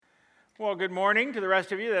Well, good morning to the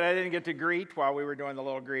rest of you that I didn't get to greet while we were doing the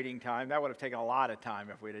little greeting time. That would have taken a lot of time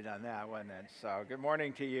if we'd have done that, wouldn't it? So, good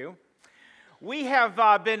morning to you. We have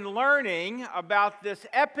been learning about this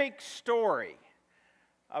epic story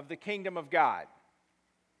of the kingdom of God.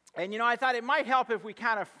 And, I thought it might help if we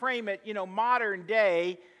kind of frame it, modern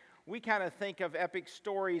day. We kind of think of epic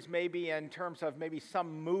stories maybe in terms of maybe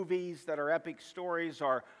some movies that are epic stories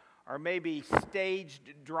or maybe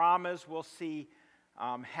staged dramas. We'll see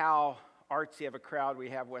how artsy of a crowd we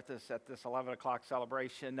have with us at this 11 o'clock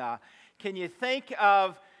celebration. Can you think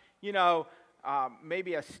of,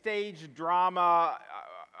 maybe a stage drama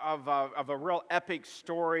of a real epic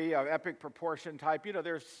story, of epic proportion type?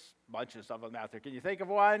 There's bunches of them out there. Can you think of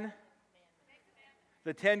one?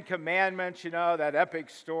 The Ten Commandments, that epic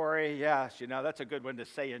story. Yes, that's a good one to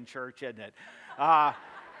say in church, isn't it? How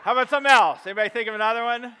about something else? Anybody think of another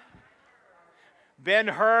one?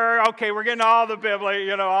 Ben-Hur. Okay, we're getting all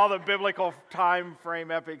the biblical time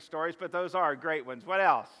frame epic stories, but those are great ones. What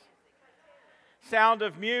else? Sound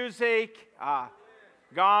of Music.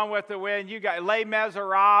 Gone with the Wind. You got Les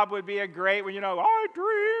Miserables would be a great one. I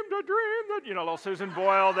dreamed a dream that, little Susan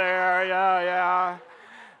Boyle there. Yeah.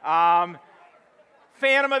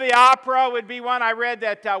 Phantom of the Opera would be one. I read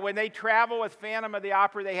that when they travel with Phantom of the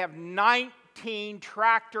Opera, they have 19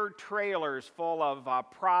 tractor trailers full of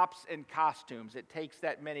props and costumes. It takes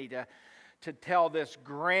that many to tell this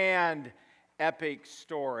grand epic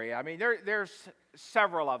story. I mean, there's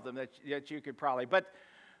several of them that you could probably... But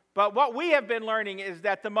what we have been learning is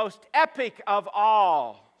that the most epic of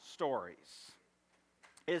all stories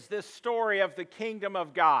is this story of the kingdom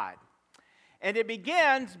of God. And it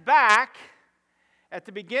begins back at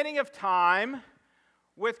the beginning of time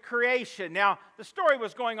with creation. Now, the story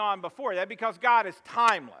was going on before that because God is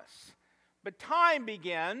timeless. But time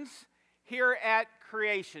begins here at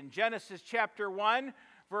creation. Genesis chapter 1,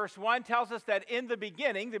 verse 1 tells us that in the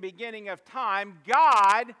beginning of time,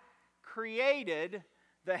 God created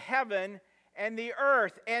the heaven and the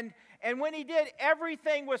earth. And when he did,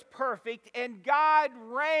 everything was perfect, and God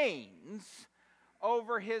reigns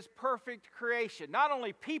over his perfect creation. Not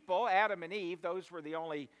only people, Adam and Eve, those were the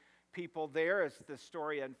only people there as the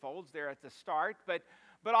story unfolds there at the start, but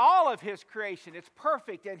all of his creation, it's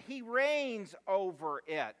perfect, and he reigns over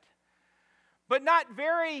it. But not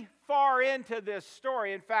very far into this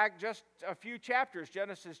story, in fact, just a few chapters,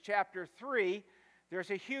 Genesis chapter 3,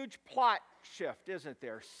 there's a huge plot shift, isn't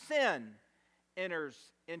there? Sin enters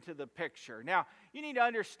into the picture. Now, you need to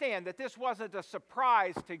understand that this wasn't a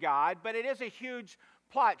surprise to God, but it is a huge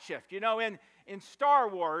plot shift. In Star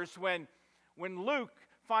Wars, when Luke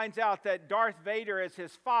finds out that Darth Vader is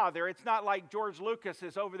his father, it's not like George Lucas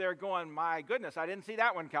is over there going, my goodness, I didn't see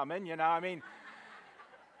that one coming,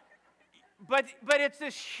 But it's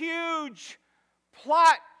this huge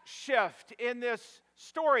plot shift in this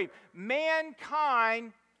story.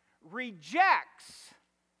 Mankind rejects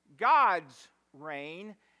God's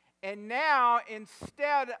reign, and now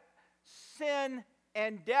instead sin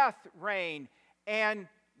and death reign, and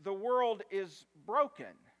the world is broken,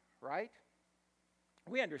 right?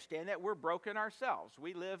 We understand that we're broken ourselves.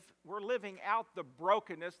 We're living out the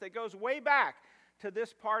brokenness that goes way back to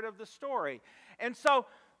this part of the story. And so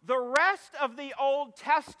the rest of the Old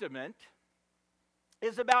Testament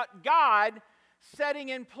is about God setting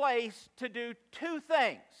in place to do two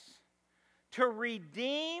things: to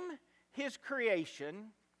redeem his creation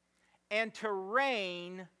and to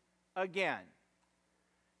reign again.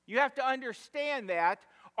 You have to understand that,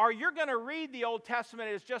 or you're going to read the Old Testament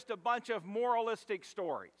as just a bunch of moralistic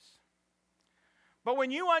stories. But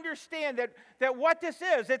when you understand that what this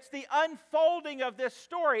is, it's the unfolding of this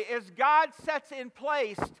story as God sets in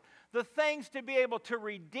place the things to be able to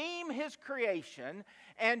redeem his creation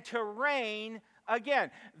and to reign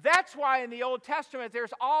again. That's why in the Old Testament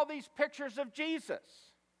there's all these pictures of Jesus,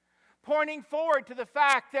 pointing forward to the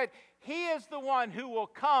fact that he is the one who will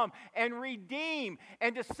come and redeem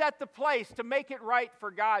and to set the place to make it right for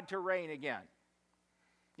God to reign again.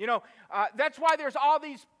 That's why there's all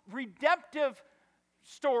these redemptive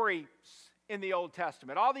stories in the Old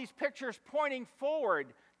Testament, all these pictures pointing forward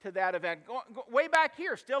to that event. Way back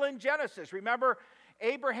here, still in Genesis, remember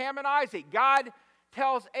Abraham and Isaac. God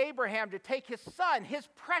tells Abraham to take his son, his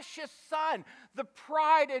precious son, the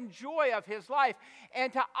pride and joy of his life,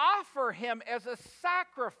 and to offer him as a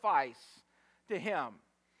sacrifice to him.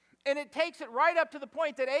 And it takes it right up to the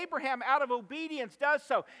point that Abraham, out of obedience, does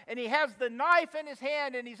so. And he has the knife in his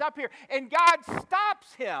hand, and he's up here. And God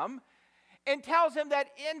stops him and tells him that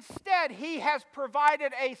instead he has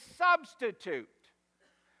provided a substitute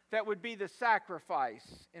that would be the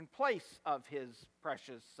sacrifice in place of his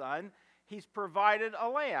precious son. He's provided a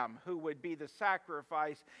lamb who would be the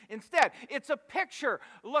sacrifice instead. It's a picture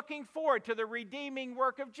looking forward to the redeeming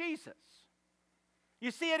work of Jesus. You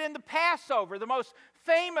see it in the Passover, the most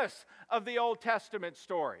famous of the Old Testament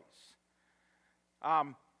stories.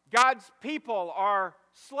 God's people are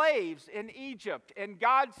slaves in Egypt, and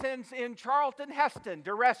God sends in Charlton Heston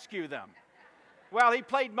to rescue them. Well, he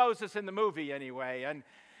played Moses in the movie anyway.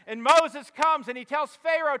 And Moses comes and he tells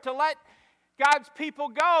Pharaoh to let God's people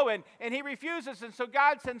go, and he refuses. And so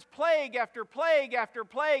God sends plague after plague after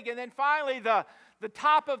plague. And then finally, the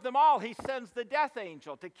top of them all, he sends the death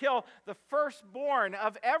angel to kill the firstborn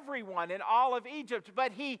of everyone in all of Egypt.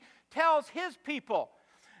 But he tells his people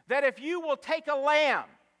that if you will take a lamb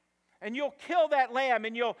and you'll kill that lamb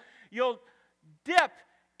and you'll dip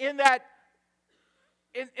in that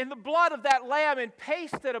in the blood of that lamb and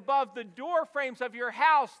paste it above the door frames of your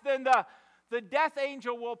house, then the death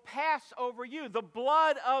angel will pass over you. The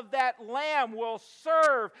blood of that lamb will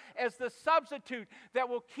serve as the substitute that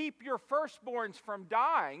will keep your firstborns from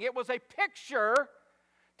dying. It was a picture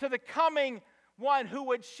to the coming one who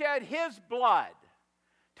would shed his blood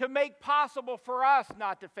to make possible for us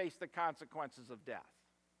not to face the consequences of death,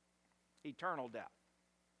 eternal death.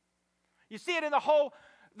 You see it in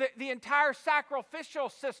the entire sacrificial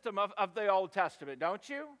system of the Old Testament, don't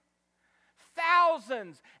you?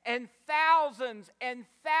 Thousands and thousands and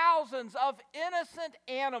thousands of innocent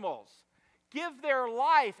animals give their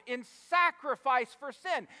life in sacrifice for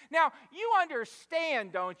sin. Now, you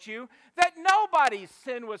understand, don't you, that nobody's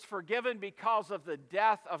sin was forgiven because of the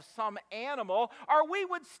death of some animal, or we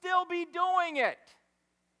would still be doing it.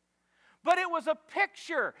 But it was a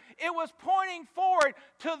picture. It was pointing forward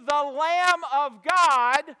to the Lamb of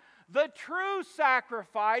God, the true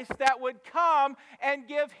sacrifice that would come and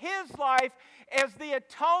give his life as the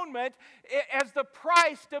atonement, as the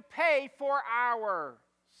price to pay for our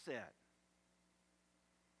sin.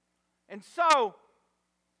 And so,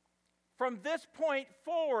 from this point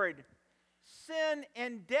forward, sin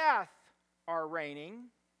and death are reigning,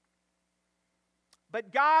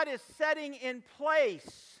 but God is setting in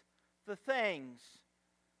place the things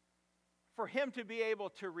for him to be able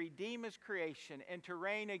to redeem his creation and to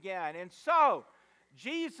reign again. And so,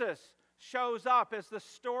 Jesus shows up as the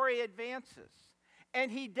story advances.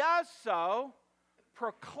 And he does so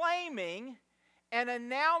proclaiming and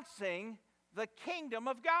announcing the kingdom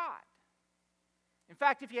of God. In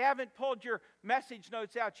fact, if you haven't pulled your message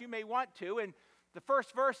notes out, you may want to. And the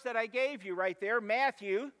first verse that I gave you right there, Mark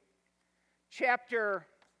chapter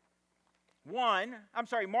 1,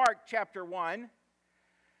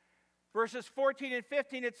 verses 14 and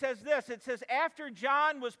 15, it says this. It says, after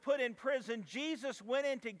John was put in prison, Jesus went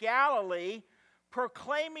into Galilee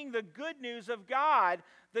proclaiming the good news of God.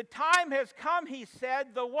 The time has come, he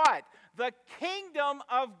said, the what? The kingdom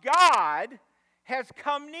of God has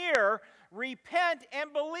come near. Repent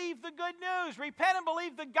and believe the good news. Repent and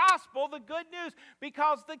believe the gospel, the good news,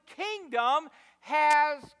 because the kingdom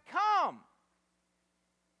has come.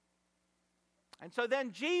 And so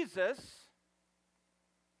then Jesus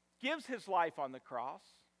gives his life on the cross.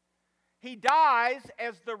 He dies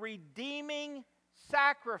as the redeeming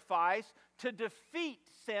sacrifice to defeat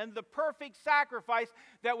sin, the perfect sacrifice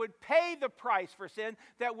that would pay the price for sin,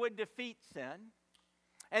 that would defeat sin.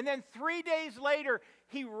 And then 3 days later,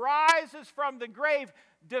 he rises from the grave,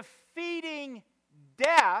 defeating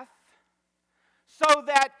death, so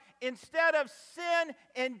that instead of sin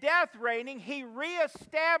and death reigning, he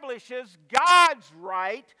reestablishes God's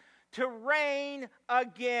right to reign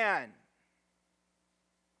again.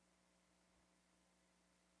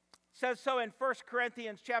 It says so in 1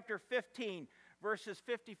 Corinthians chapter 15, verses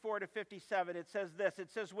 54 to 57. It says this.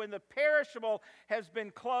 It says, when the perishable has been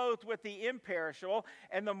clothed with the imperishable,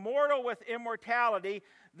 and the mortal with immortality,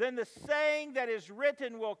 then the saying that is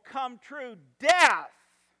written will come true. Death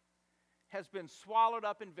has been swallowed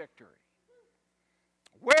up in victory.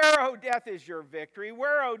 Where, O death, is your victory?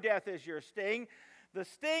 Where, O death, is your sting? The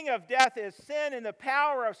sting of death is sin, and the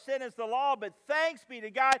power of sin is the law. But thanks be to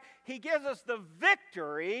God, he gives us the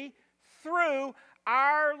victory through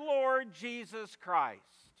our Lord Jesus Christ.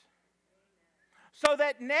 So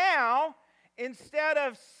that now, instead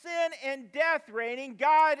of sin and death reigning,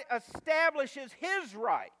 God establishes his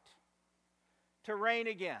right to reign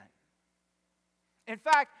again. In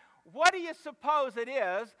fact, what do you suppose it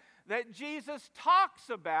is that Jesus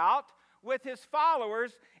talks about with his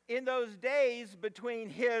followers in those days between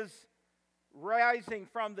his rising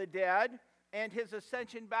from the dead and his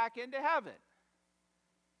ascension back into heaven?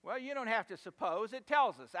 Well, you don't have to suppose. It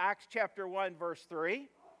tells us. Acts chapter 1, verse 3.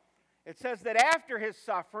 It says that after his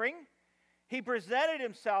suffering, He presented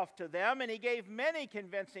himself to them, and he gave many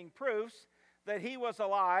convincing proofs that he was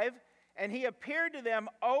alive. And he appeared to them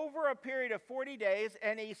over a period of 40 days,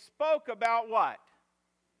 and he spoke about what?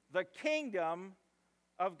 The kingdom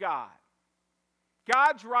of God.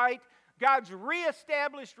 God's right, God's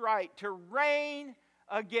reestablished right to reign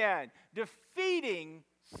again, defeating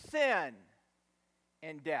sin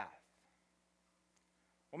and death.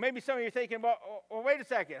 Well, maybe some of you are thinking, well, wait a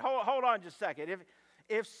second, hold on just a second.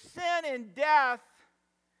 If sin and death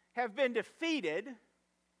have been defeated,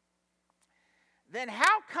 then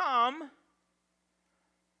how come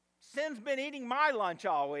sin's been eating my lunch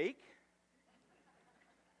all week?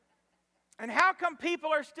 And how come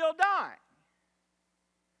people are still dying?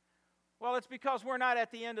 Well, it's because we're not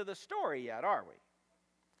at the end of the story yet, are we?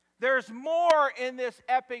 There's more in this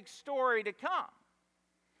epic story to come.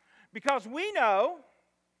 Because we know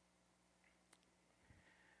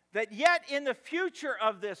that yet in the future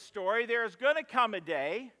of this story, there's going to come a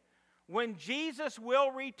day when Jesus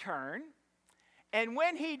will return. And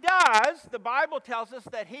when he does, the Bible tells us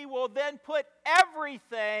that he will then put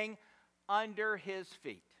everything under his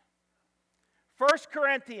feet. 1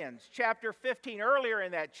 Corinthians chapter 15, earlier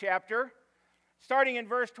in that chapter, starting in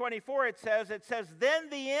verse 24, it says, "Then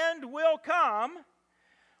the end will come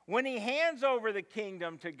when he hands over the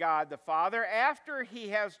kingdom to God the Father, after he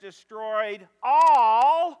has destroyed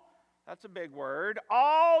all," that's a big word,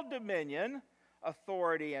 "all dominion,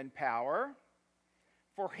 authority, and power.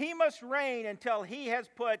 For he must reign until he has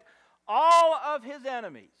put all of his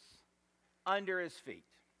enemies under his feet."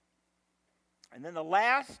 And then the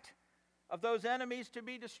last of those enemies to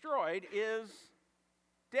be destroyed is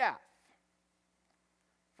death.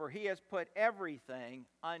 For he has put everything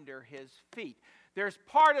under his feet. There's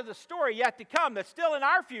part of the story yet to come that's still in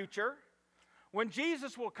our future, when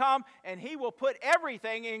Jesus will come and he will put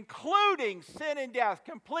everything, including sin and death,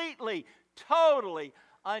 completely, totally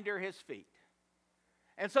under his feet.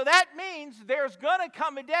 And so that means there's going to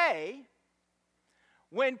come a day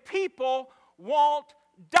when people won't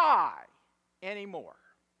die anymore.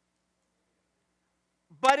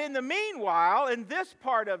 But in the meanwhile, in this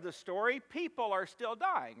part of the story, people are still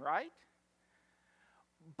dying, right?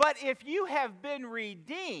 But if you have been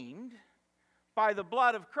redeemed by the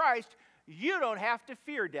blood of Christ, you don't have to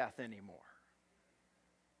fear death anymore.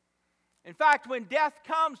 In fact, when death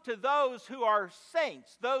comes to those who are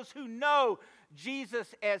saints, those who know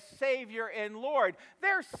Jesus as Savior and Lord,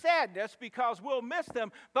 there's sadness because we'll miss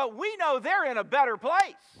them, but we know they're in a better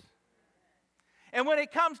place. And when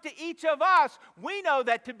it comes to each of us, we know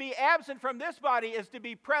that to be absent from this body is to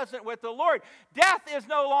be present with the Lord. Death is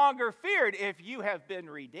no longer feared if you have been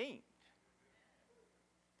redeemed.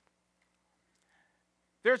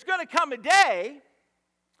 There's going to come a day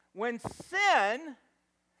when sin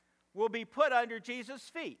will be put under Jesus'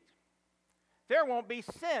 feet. There won't be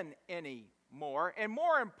sin anymore, and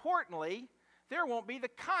more importantly, there won't be the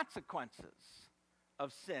consequences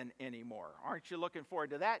of sin anymore. Aren't you looking forward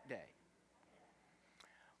to that day?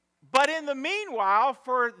 But in the meanwhile,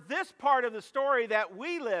 for this part of the story that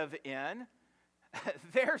we live in,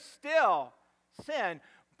 there's still sin.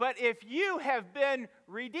 But if you have been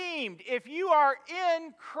redeemed, if you are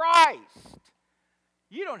in Christ,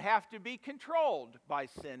 you don't have to be controlled by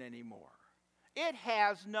sin anymore. It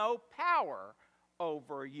has no power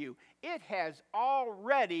over you. It has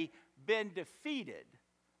already been defeated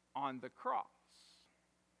on the cross.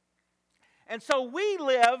 And so we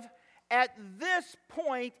live at this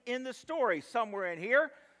point in the story, somewhere in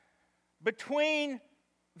here, between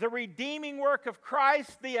the redeeming work of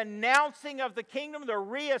Christ, the announcing of the kingdom, the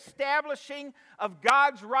reestablishing of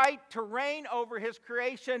God's right to reign over his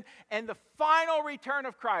creation, and the final return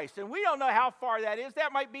of Christ. And we don't know how far that is.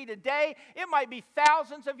 That might be today. It might be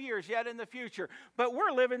thousands of years yet in the future. But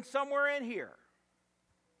we're living somewhere in here.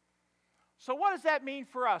 So what does that mean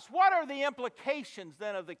for us? What are the implications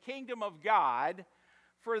then of the kingdom of God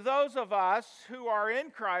for those of us who are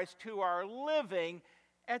in Christ, who are living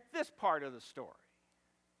at this part of the story?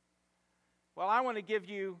 Well, I want to give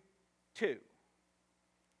you two.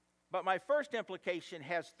 But my first implication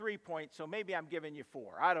has 3 points, so maybe I'm giving you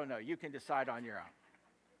 4. I don't know. You can decide on your own.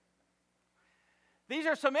 These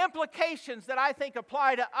are some implications that I think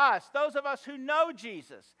apply to us, those of us who know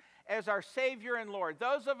Jesus as our Savior and Lord,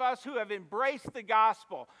 those of us who have embraced the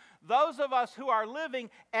gospel, those of us who are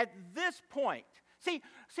living at this point. See,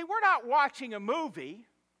 we're not watching a movie.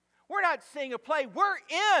 We're not seeing a play. We're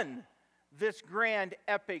in this grand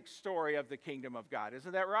epic story of the kingdom of God.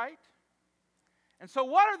 Isn't that right? And so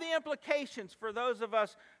what are the implications for those of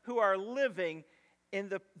us who are living in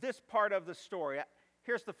this part of the story?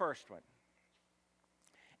 Here's the first one.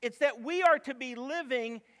 It's that we are to be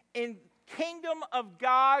living in kingdom of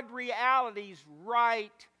God realities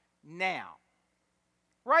right now.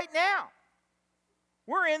 Right now.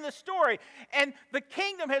 We're in the story, and the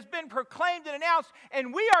kingdom has been proclaimed and announced,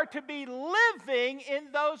 and we are to be living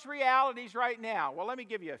in those realities right now. Well, let me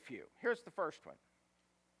give you a few. Here's the first one.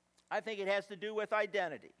 I think it has to do with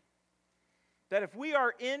identity. That if we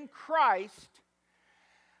are in Christ,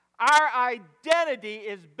 our identity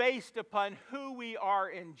is based upon who we are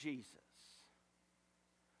in Jesus.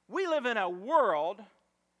 We live in a world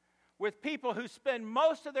with people who spend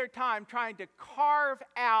most of their time trying to carve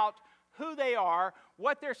out who they are,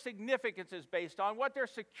 what their significance is based on, what their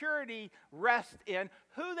security rests in,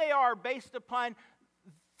 who they are based upon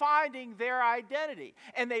finding their identity.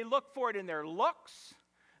 And they look for it in their looks.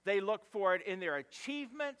 They look for it in their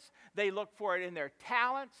achievements. They look for it in their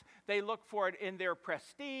talents. They look for it in their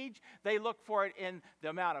prestige. They look for it in the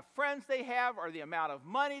amount of friends they have, or the amount of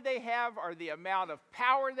money they have, or the amount of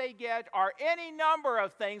power they get, or any number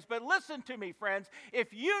of things. But listen to me, friends.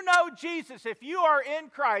 If you know Jesus, if you are in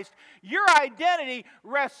Christ, your identity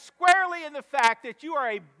rests squarely in the fact that you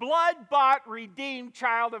are a blood-bought, redeemed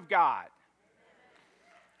child of God.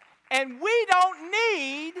 And we don't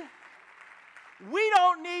need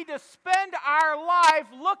to spend our life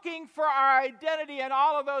looking for our identity and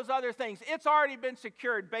all of those other things. It's already been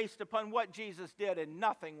secured based upon what Jesus did and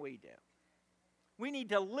nothing we do. We need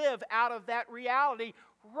to live out of that reality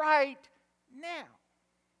right now.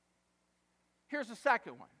 Here's the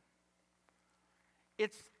second one.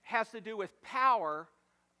 It has to do with power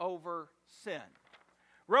over sin.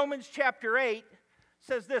 Romans chapter 8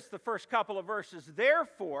 says this, the first couple of verses.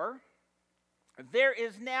 Therefore, there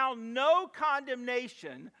is now no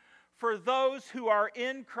condemnation for those who are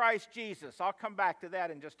in Christ Jesus. I'll come back to that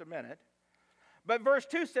in just a minute. But verse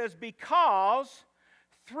 2 says, because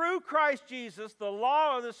through Christ Jesus, the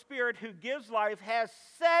law of the Spirit who gives life has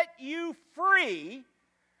set you free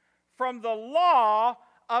from the law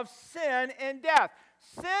of sin and death.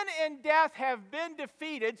 Sin and death have been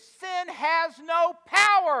defeated. Sin has no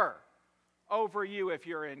power over you if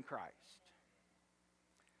you're in Christ.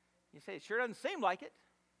 You say, it sure doesn't seem like it.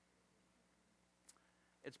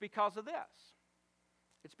 It's because of this.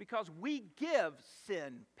 It's because we give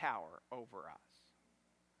sin power over us.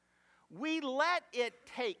 We let it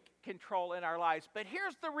take control in our lives. But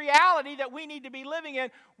here's the reality that we need to be living in.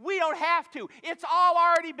 We don't have to. It's all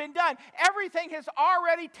already been done. Everything has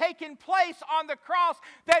already taken place on the cross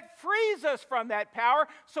that frees us from that power.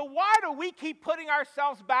 So why do we keep putting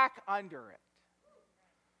ourselves back under it?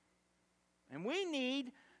 And we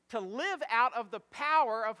need to live out of the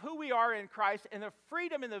power of who we are in Christ and the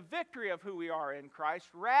freedom and the victory of who we are in Christ,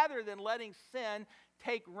 rather than letting sin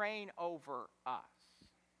take reign over us.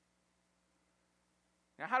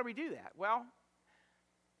 Now, how do we do that? Well,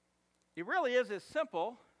 it really is as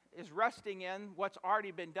simple as resting in what's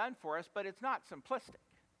already been done for us, but it's not simplistic.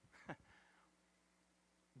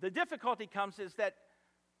 The difficulty comes is that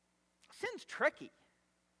sin's tricky.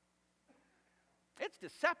 It's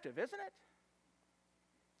deceptive, isn't it?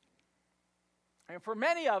 And for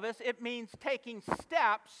many of us, it means taking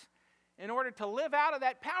steps in order to live out of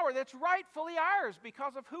that power that's rightfully ours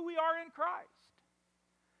because of who we are in Christ.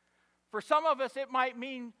 For some of us, it might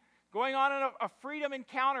mean going on a freedom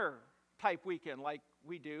encounter type weekend like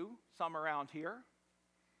we do, some around here.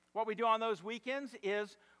 What we do on those weekends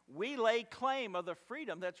is we lay claim of the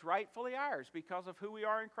freedom that's rightfully ours because of who we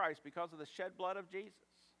are in Christ, because of the shed blood of Jesus.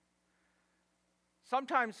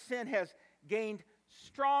 Sometimes sin has gained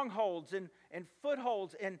strongholds and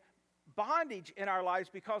footholds and bondage in our lives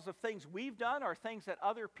because of things we've done or things that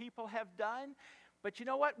other people have done. But you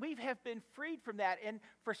know what? We have been freed from that. And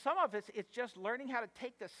for some of us, it's just learning how to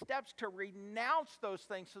take the steps to renounce those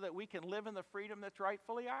things so that we can live in the freedom that's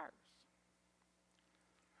rightfully ours.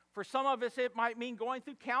 For some of us, it might mean going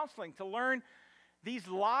through counseling to learn these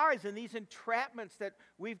lies and these entrapments that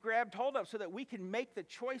we've grabbed hold of so that we can make the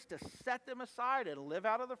choice to set them aside and live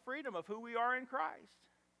out of the freedom of who we are in Christ.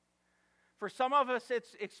 For some of us,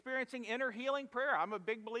 it's experiencing inner healing prayer. I'm a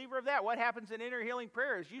big believer of that. What happens in inner healing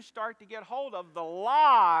prayer is you start to get hold of the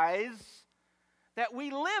lies that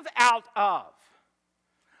we live out of.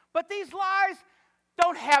 But these lies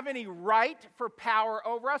don't have any right for power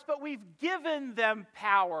over us, but we've given them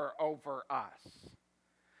power over us.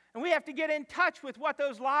 And we have to get in touch with what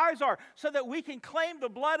those lies are so that we can claim the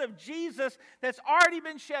blood of Jesus that's already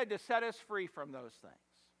been shed to set us free from those things.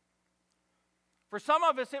 For some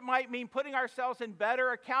of us, it might mean putting ourselves in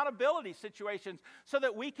better accountability situations so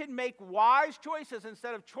that we can make wise choices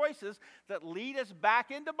instead of choices that lead us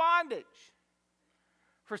back into bondage.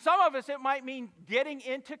 For some of us, it might mean getting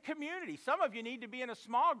into community. Some of you need to be in a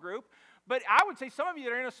small group, But I would say some of you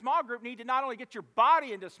that are in a small group need to not only get your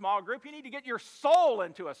body into a small group, you need to get your soul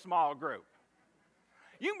into a small group.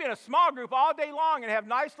 You can be in a small group all day long and have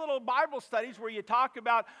nice little Bible studies where you talk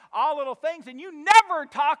about all little things, and you never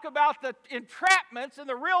talk about the entrapments and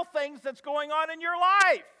the real things that's going on in your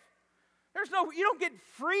life. You don't get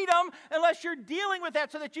freedom unless you're dealing with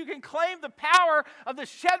that so that you can claim the power of the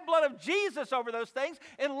shed blood of Jesus over those things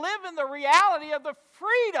and live in the reality of the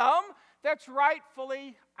freedom that's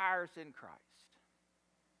rightfully ours in Christ.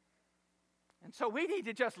 And so we need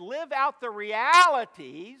to just live out the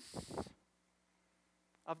realities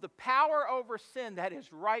of the power over sin that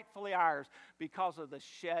is rightfully ours because of the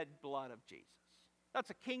shed blood of Jesus. That's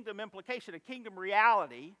a kingdom implication, a kingdom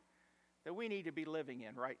reality that we need to be living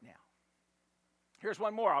in right now. Here's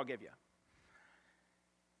one more I'll give you.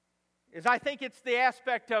 I think it's the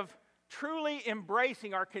aspect of truly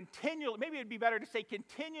embracing or continually, maybe it'd be better to say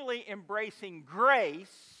continually embracing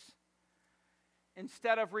grace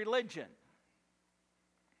instead of religion.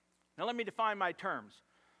 Now let me define my terms.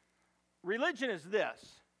 Religion is this.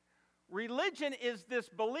 Religion is this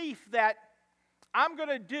belief that I'm going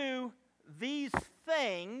to do these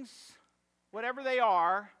things, whatever they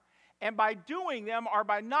are, and by doing them or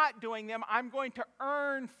by not doing them, I'm going to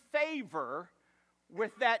earn favor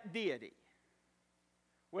with that deity.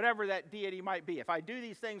 Whatever that deity might be. If I do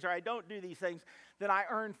these things or I don't do these things, then I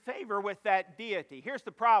earn favor with that deity. Here's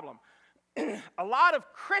the problem. A lot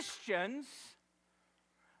of Christians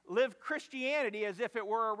live Christianity as if it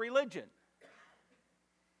were a religion.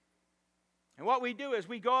 And what we do is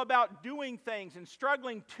we go about doing things and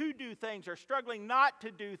struggling to do things or struggling not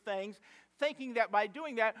to do things, thinking that by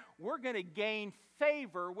doing that, we're going to gain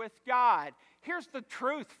favor with God. Here's the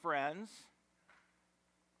truth, friends.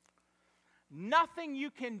 Nothing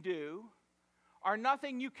you can do or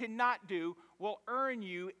nothing you cannot do will earn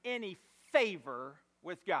you any favor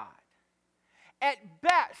with God. At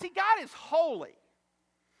best, see, God is holy.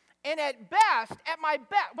 And at best,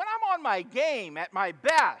 when I'm on my game, at my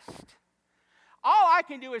best, all I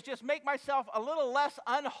can do is just make myself a little less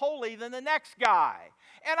unholy than the next guy.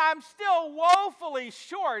 And I'm still woefully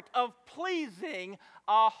short of pleasing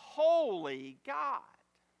a holy God.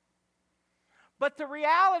 But the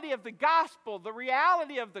reality of the gospel, the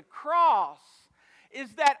reality of the cross,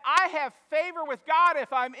 is that I have favor with God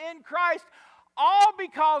if I'm in Christ, all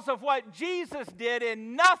because of what Jesus did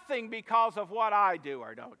and nothing because of what I do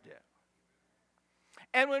or don't do.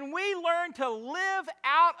 And when we learn to live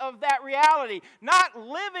out of that reality, not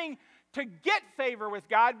living to get favor with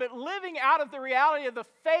God, but living out of the reality of the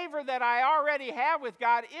favor that I already have with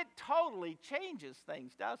God, it totally changes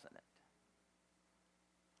things, doesn't it?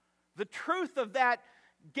 The truth of that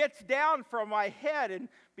gets down from my head and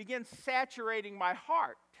begins saturating my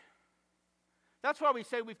heart. That's why we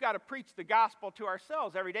say we've got to preach the gospel to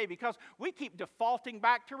ourselves every day, because we keep defaulting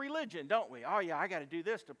back to religion, don't we? Oh yeah, I got to do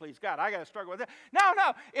this to please God. I got to struggle with that.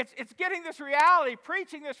 No, it's getting this reality,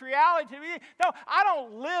 preaching this reality to me. No, I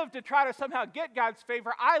don't live to try to somehow get God's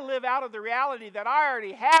favor. I live out of the reality that I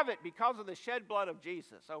already have it because of the shed blood of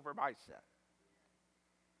Jesus over my sin.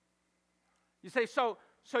 You say, so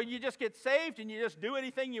you just get saved and you just do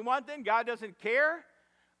anything you want then? God doesn't care?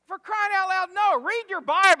 For crying out loud, no. Read your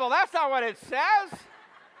Bible. That's not what it says.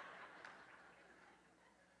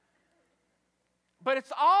 But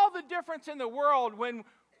it's all the difference in the world when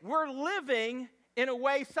we're living in a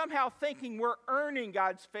way somehow thinking we're earning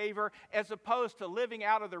God's favor as opposed to living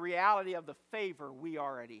out of the reality of the favor we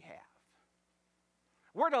already have.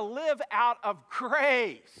 We're to live out of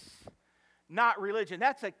grace, not religion.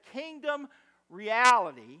 That's a kingdom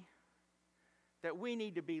reality that we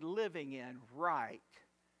need to be living in right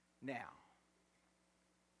now.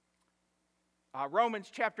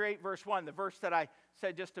 Romans chapter 8, verse 1, the verse that I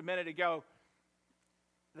said just a minute ago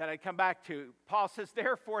that I'd come back to. Paul says,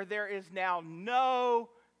 therefore there is now no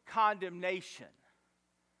condemnation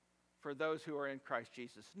for those who are in Christ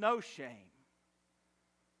Jesus. No shame.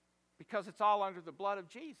 Because it's all under the blood of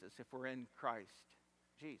Jesus if we're in Christ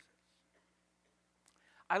Jesus.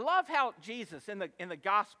 I love how Jesus in the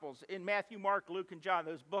Gospels, in Matthew, Mark, Luke, and John,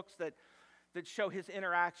 those books that show his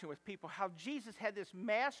interaction with people, how Jesus had this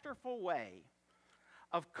masterful way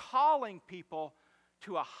of calling people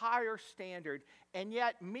to a higher standard and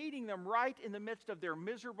yet meeting them right in the midst of their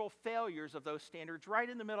miserable failures of those standards, right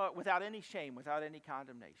in the middle, without any shame, without any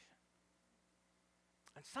condemnation.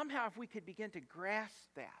 And somehow if we could begin to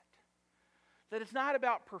grasp that it's not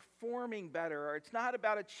about performing better, or it's not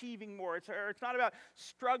about achieving more, or it's not about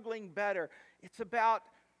struggling better, it's about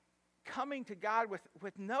coming to God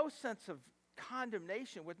with no sense of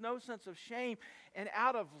condemnation, with no sense of shame, and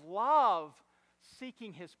out of love,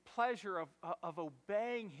 seeking his pleasure of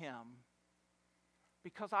obeying him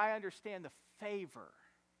because I understand the favor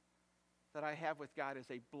that I have with God as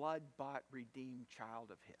a blood-bought, redeemed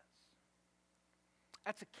child of His.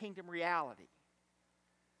 That's a kingdom reality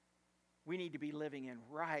we need to be living in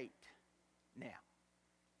right now.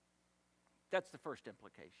 That's the first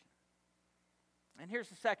implication. And here's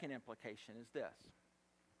the second implication, is this.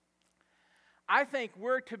 I think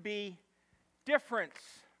we're to be difference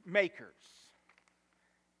makers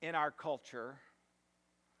in our culture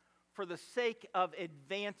for the sake of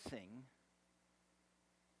advancing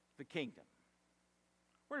the kingdom.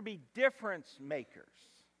 We're to be difference makers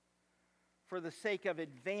for the sake of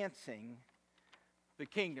advancing the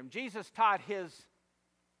kingdom. Jesus taught His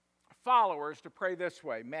followers to pray this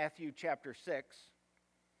way, Matthew chapter 6.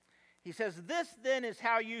 He says, "This then is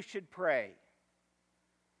how you should pray.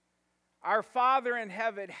 Our Father in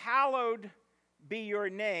heaven, hallowed be your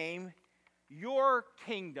name. Your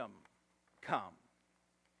kingdom come,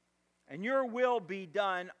 and your will be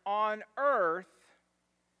done on earth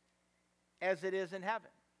as it is in heaven."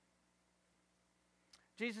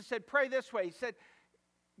 Jesus said, pray this way. He said,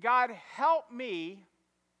 God, help me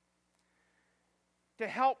to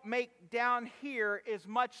help make down here as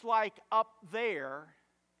much like up there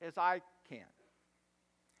as I can.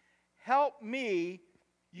 Help me,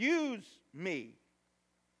 use me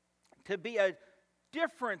to be a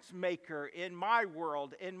difference maker in my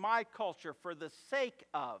world, in my culture, for the sake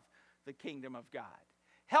of the kingdom of God.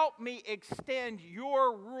 Help me extend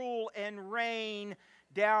your rule and reign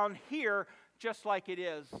down here just like it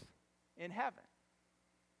is in heaven,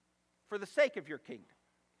 for the sake of your kingdom.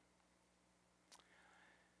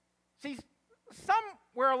 See,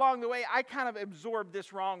 somewhere along the way, I kind of absorbed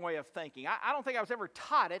this wrong way of thinking. I don't think I was ever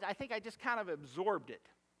taught it. I think I just kind of absorbed it.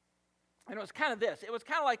 And it was kind of this. It was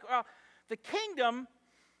kind of like, well, the kingdom,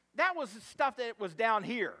 that was the stuff that was down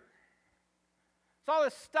here. It's all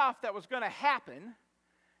this stuff that was going to happen,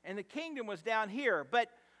 and the kingdom was down here. But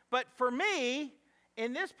for me,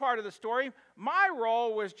 in this part of the story, my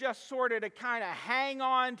role was just sort of to kind of hang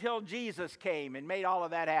on till Jesus came and made all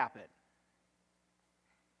of that happen.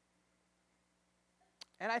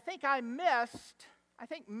 And I think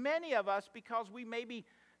many of us, because we maybe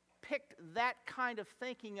picked that kind of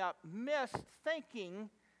thinking up, missed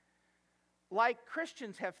thinking like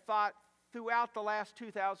Christians have thought throughout the last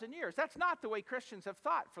 2,000 years. That's not the way Christians have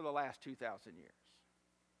thought for the last 2,000 years.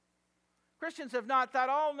 Christians have not thought,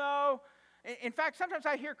 oh no. In fact, sometimes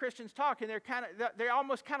I hear Christians talk and they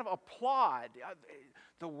almost kind of applaud.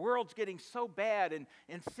 The world's getting so bad and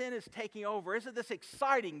sin is taking over. Isn't this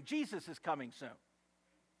exciting? Jesus is coming soon.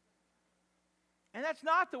 And that's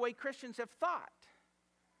not the way Christians have thought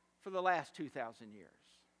for the last 2,000 years.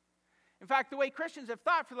 In fact, the way Christians have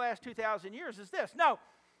thought for the last 2,000 years is this. No,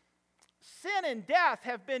 sin and death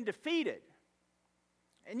have been defeated.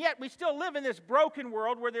 And yet we still live in this broken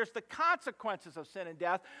world where there's the consequences of sin and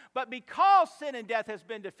death. But because sin and death has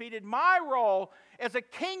been defeated, my role as a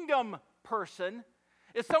kingdom person,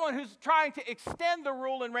 as someone who's trying to extend the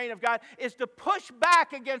rule and reign of God, is to push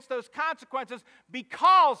back against those consequences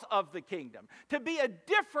because of the kingdom. To be a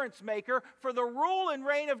difference maker for the rule and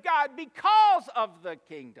reign of God because of the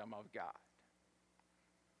kingdom of God.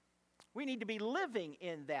 We need to be living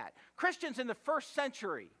in that. Christians in the first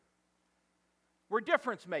century were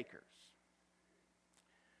difference makers.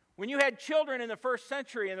 When you had children in the first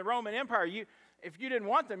century in the Roman Empire, if you didn't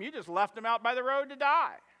want them, you just left them out by the road to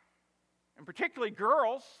die. And particularly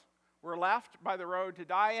girls were left by the road to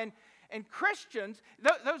die. And Christians,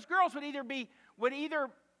 those girls would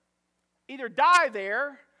either die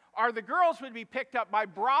there, or the girls would be picked up by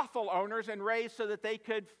brothel owners and raised so that they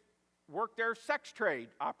could work their sex trade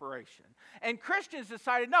operation. And Christians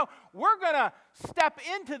decided, no, we're going to step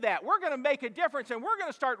into that. We're going to make a difference, and we're going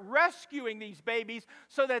to start rescuing these babies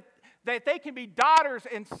so that they can be daughters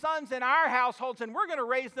and sons in our households, and we're going to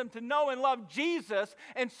raise them to know and love Jesus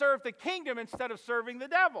and serve the kingdom instead of serving the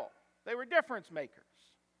devil. They were difference makers.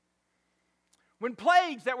 When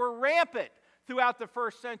plagues that were rampant throughout the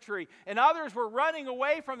first century and others were running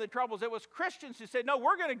away from the troubles, it was Christians who said, no,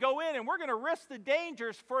 we're going to go in and we're going to risk the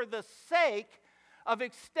dangers for the sake of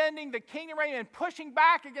extending the kingdom reign and pushing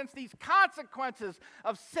back against these consequences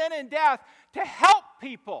of sin and death to help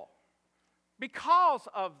people because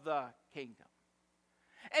of the kingdom.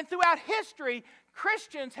 And throughout history,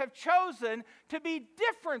 Christians have chosen to be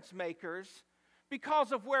difference makers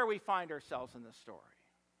because of where we find ourselves in the story.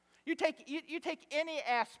 You take any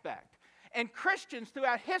aspect, and Christians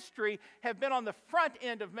throughout history have been on the front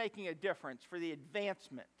end of making a difference for the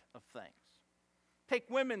advancement of things. Take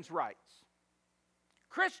women's rights.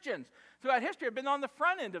 Christians throughout history have been on the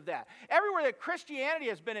front end of that. Everywhere that Christianity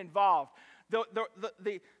has been involved,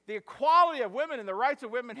 the equality of women and the rights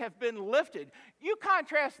of women have been lifted. You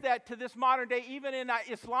contrast that to this modern day, even in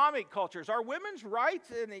Islamic cultures. Are women's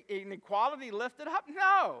rights and equality lifted up?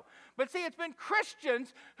 No. But see, it's been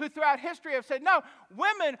Christians who throughout history have said, no,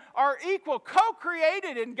 women are equal,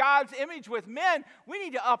 co-created in God's image with men. We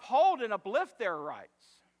need to uphold and uplift their rights.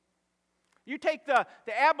 You take the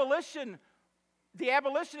abolitionist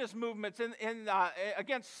movements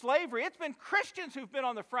against slavery. It's been Christians who've been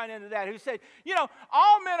on the front end of that, who said,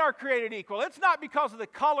 all men are created equal. It's not because of the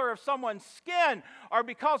color of someone's skin or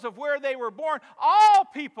because of where they were born. All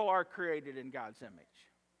people are created in God's image.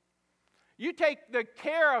 You take the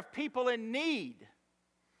care of people in need.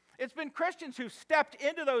 It's been Christians who've stepped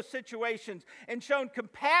into those situations and shown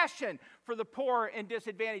compassion for the poor and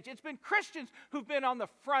disadvantaged. It's been Christians who've been on the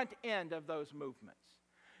front end of those movements.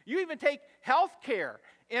 You even take health care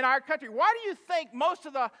in our country. Why do you think most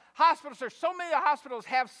of the hospitals, or so many of the hospitals,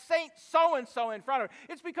 have Saint so-and-so in front of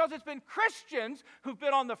it? It's because it's been Christians who've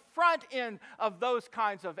been on the front end of those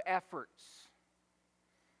kinds of efforts.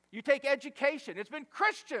 You take education. It's been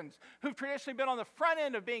Christians who've traditionally been on the front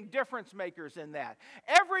end of being difference makers in that.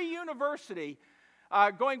 Every university,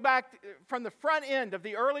 going back from the front end of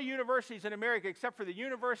the early universities in America, except for the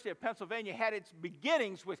University of Pennsylvania, had its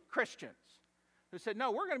beginnings with Christians who said,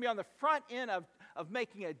 no, we're going to be on the front end of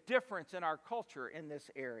making a difference in our culture in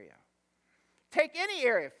this area. Take any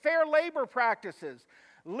area, fair labor practices,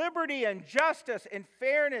 liberty and justice and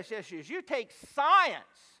fairness issues. You take science.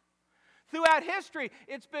 Throughout history,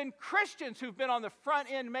 it's been Christians who've been on the front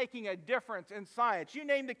end making a difference in science. You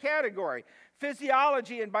name the category: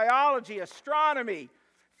 physiology and biology, astronomy,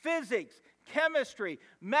 physics, chemistry,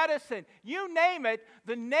 medicine, you name it.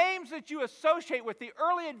 The names that you associate with the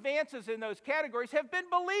early advances in those categories have been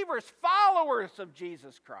believers, followers of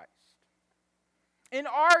Jesus Christ. In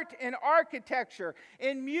art and architecture,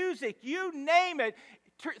 in music, you name it.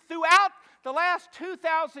 Throughout the last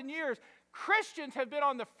 2,000 years, Christians have been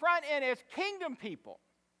on the front end as kingdom people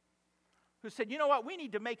who said, you know what, we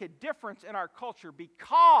need to make a difference in our culture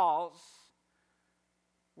because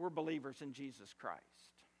we're believers in Jesus Christ.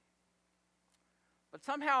 But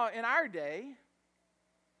somehow in our day,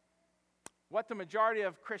 what the majority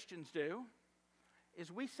of Christians do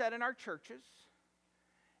is we sit in our churches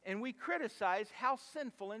and we criticize how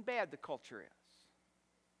sinful and bad the culture is.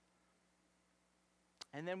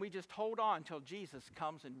 And then we just hold on until Jesus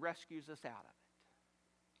comes and rescues us out of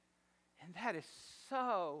it. And that is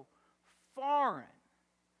so foreign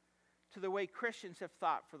to the way Christians have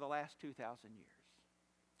thought for the last 2,000 years.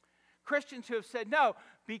 Christians who have said, no,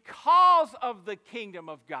 because of the kingdom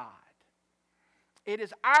of God, it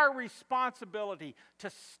is our responsibility to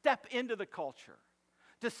step into the culture,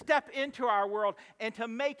 to step into our world, and to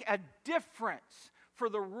make a difference for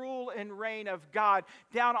the rule and reign of God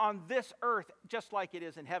down on this earth, just like it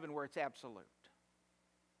is in heaven where it's absolute.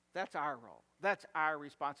 That's our role. That's our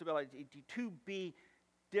responsibility, to be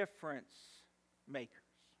difference makers.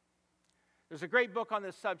 There's a great book on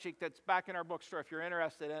this subject that's back in our bookstore if you're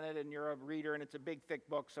interested in it and you're a reader, and it's a big, thick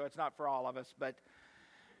book, so it's not for all of us, but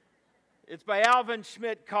it's by Alvin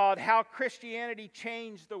Schmidt, called How Christianity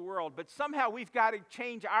Changed the World. But somehow we've got to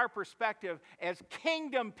change our perspective as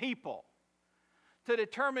kingdom people to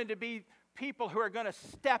determine to be people who are going to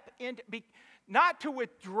step into, not to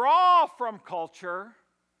withdraw from culture,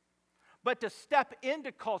 but to step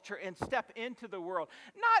into culture and step into the world.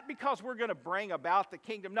 Not because we're going to bring about the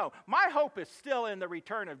kingdom. No, my hope is still in the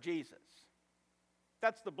return of Jesus.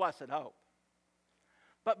 That's the blessed hope.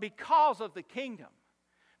 But because of the kingdom,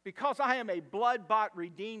 because I am a blood-bought,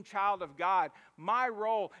 redeemed child of God, my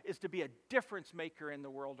role is to be a difference maker in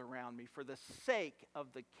the world around me for the sake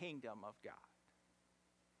of the kingdom of God.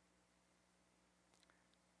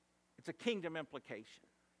 It's a kingdom implication.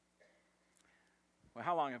 Well,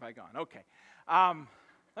 how long have I gone? Okay.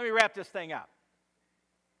 Let me wrap this thing up.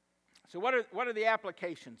 So what are the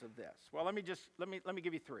applications of this? Well, let me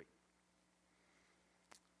give you three.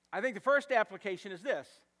 I think the first application is this.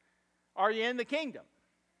 Are you in the kingdom?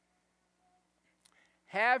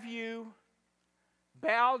 Have you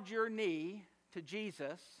bowed your knee to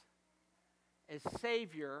Jesus as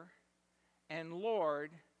Savior and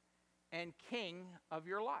Lord and King of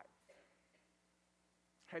your life?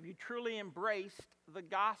 Have you truly embraced the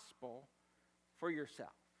gospel for yourself?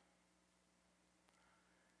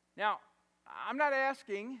 Now, I'm not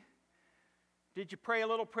asking, did you pray a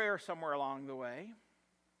little prayer somewhere along the way?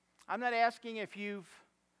 I'm not asking if you've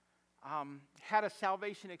had a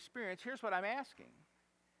salvation experience. Here's what I'm asking.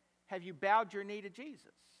 Have you bowed your knee to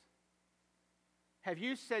Jesus? Have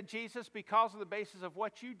you said, Jesus, because of the basis of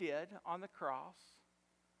what you did on the cross,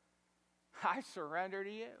 I surrender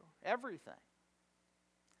to you, everything.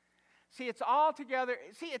 See, it's all together.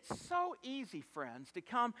 See, it's so easy, friends, to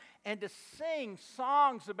come and to sing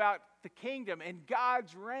songs about the kingdom and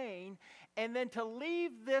God's reign, and then to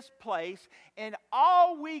leave this place and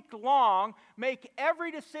all week long make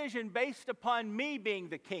every decision based upon me being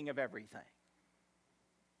the king of everything.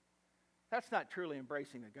 That's not truly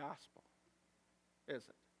embracing the gospel, is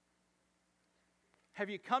it? Have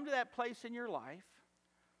you come to that place in your life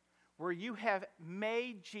where you have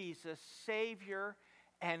made Jesus Savior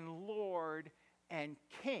and Lord and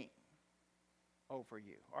King over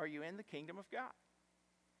you? Are you in the kingdom of God?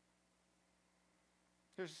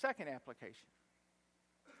 There's a second application.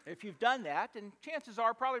 If you've done that, and chances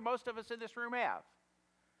are probably most of us in this room have,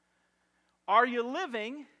 are you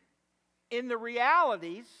living in the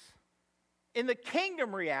realities, in the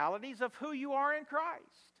kingdom realities of who you are in Christ?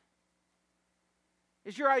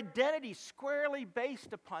 Is your identity squarely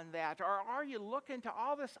based upon that? Or are you looking to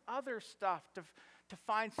all this other stuff to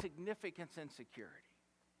find significance and security?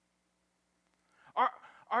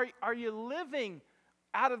 Are you living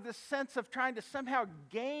out of the sense of trying to somehow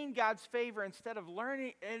gain God's favor instead of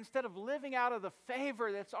living out of the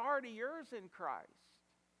favor that's already yours in Christ?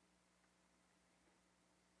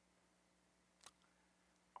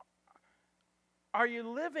 Are you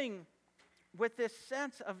living with this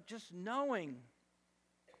sense of just knowing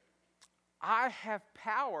I have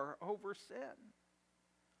power over sin?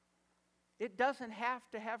 It doesn't have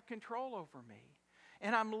to have control over me.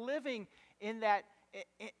 And I'm living in that,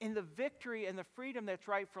 in the victory and the freedom that's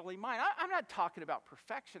rightfully mine. I'm not talking about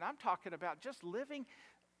perfection. I'm talking about just living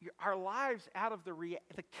our lives out of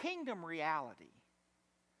the kingdom reality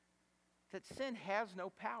that sin has no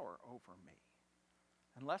power over me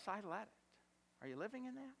unless I let it. Are you living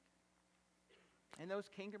in that? In those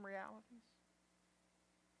kingdom realities?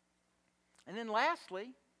 And then lastly,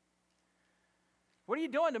 what are you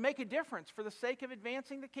doing to make a difference for the sake of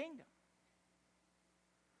advancing the kingdom?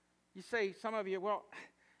 You say, some of you, well,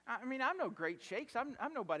 I mean, I'm no great shakes. I'm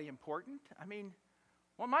nobody important. I mean,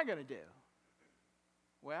 what am I going to do?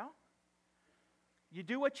 Well, you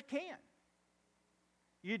do what you can.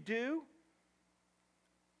 You do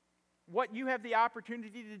what you have the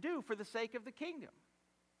opportunity to do for the sake of the kingdom.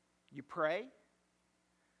 You pray.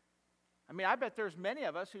 I mean, I bet there's many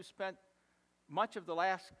of us who spent much of the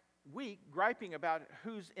last week griping about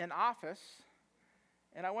who's in office,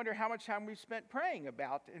 and I wonder how much time we've spent praying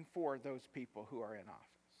about and for those people who are in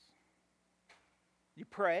office. You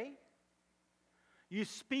pray. You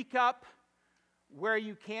speak up where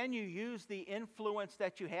you can. You use the influence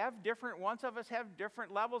that you have. Ones of us have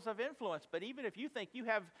different levels of influence, but even if you think you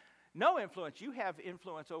have no influence, you have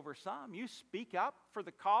influence over some. You speak up for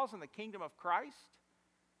the cause and the kingdom of Christ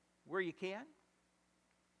where you can.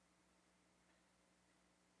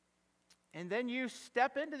 And then you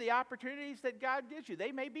step into the opportunities that God gives you.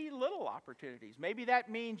 They may be little opportunities. Maybe that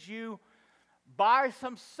means you buy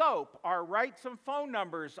some soap or write some phone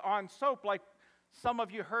numbers on soap, like some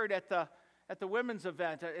of you heard at the women's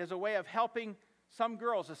event, as a way of helping some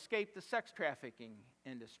girls escape the sex trafficking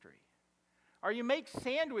industry. Or you make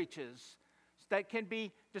sandwiches that can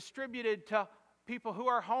be distributed to people who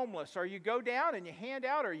are homeless. Or you go down and you hand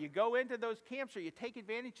out, or you go into those camps, or you take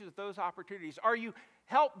advantage of those opportunities. Or you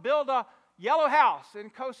help build a yellow house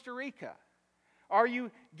in Costa Rica. Or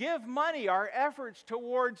you give money or efforts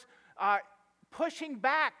towards pushing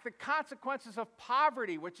back the consequences of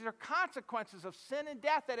poverty, which are consequences of sin and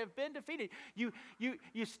death that have been defeated.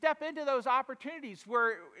 You step into those opportunities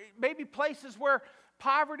where maybe places where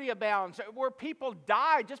poverty abounds, where people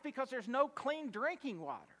die just because there's no clean drinking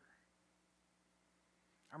water.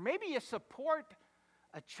 Or maybe you support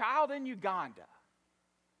a child in Uganda.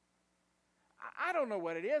 I don't know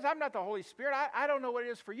what it is. I'm not the Holy Spirit. I don't know what it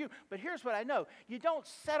is for you. But here's what I know. You don't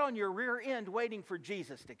sit on your rear end waiting for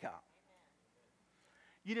Jesus to come.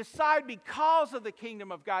 You decide because of the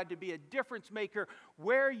kingdom of God to be a difference maker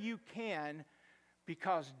where you can,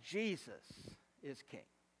 because Jesus is King.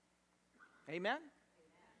 Amen?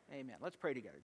 Amen. Let's pray together.